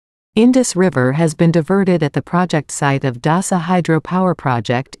Indus River has been diverted at the project site of Dasu Hydro Power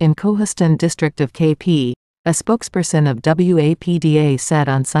Project in Kohistan district of KP, a spokesperson of Wapda said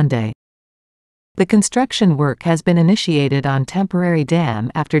on Sunday. The construction work has been initiated on temporary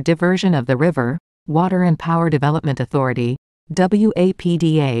dam after diversion of the river, Water and Power Development Authority,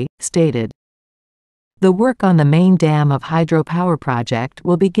 Wapda, stated. The work on the main dam of hydropower project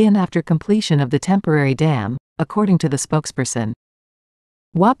will begin after completion of the temporary dam, according to the spokesperson.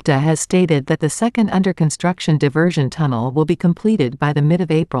 Wapda has stated that the second under-construction diversion tunnel will be completed by the mid of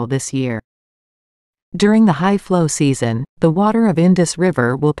April this year. During the high-flow season, the water of Indus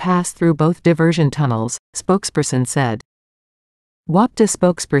River will pass through both diversion tunnels, spokesperson said. Wapda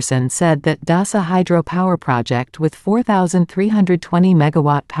spokesperson said that Dasu Hydro Power Project with 4,320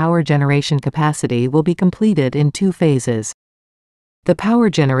 megawatt power generation capacity will be completed in 2 phases. The power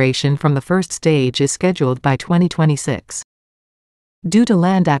generation from the first stage is scheduled by 2026. Due to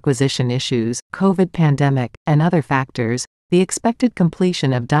land acquisition issues, COVID pandemic, and other factors, the expected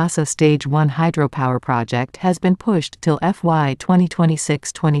completion of Dasu Stage 1 hydropower project has been pushed till FY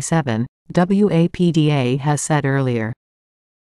 2026-27, Wapda has said earlier.